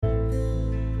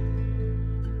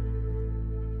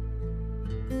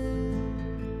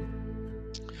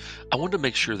I wanted to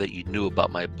make sure that you knew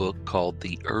about my book called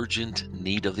The Urgent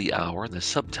Need of the Hour. The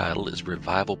subtitle is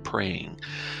Revival Praying.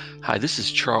 Hi, this is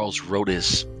Charles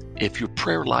Rodis. If your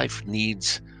prayer life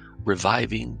needs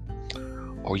reviving,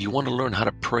 or you want to learn how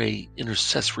to pray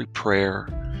intercessory prayer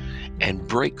and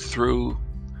break through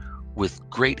with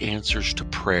great answers to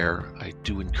prayer, I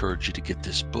do encourage you to get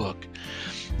this book.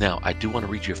 Now, I do want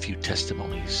to read you a few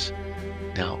testimonies.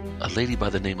 Now, a lady by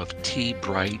the name of T.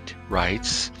 Bright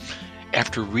writes,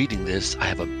 after reading this, I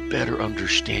have a better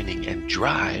understanding and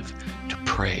drive to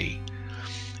pray.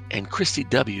 And Christy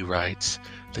W. writes,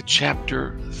 the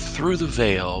chapter Through the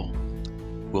Veil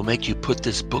will make you put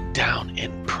this book down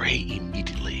and pray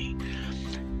immediately.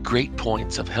 Great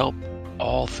points of help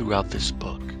all throughout this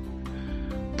book.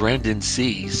 Brandon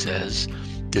C. says,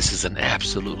 this is an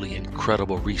absolutely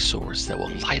incredible resource that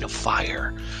will light a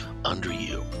fire under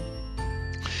you.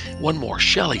 One more,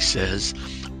 Shelley says,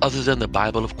 other than the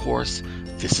Bible, of course,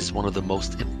 this is one of the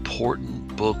most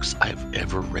important books I've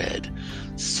ever read.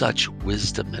 Such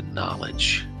wisdom and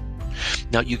knowledge.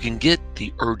 Now, you can get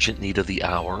The Urgent Need of the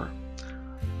Hour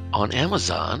on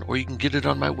Amazon, or you can get it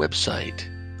on my website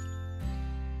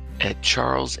at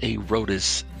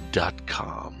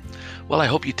charlesarodis.com. Well, I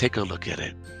hope you take a look at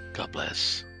it. God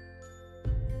bless.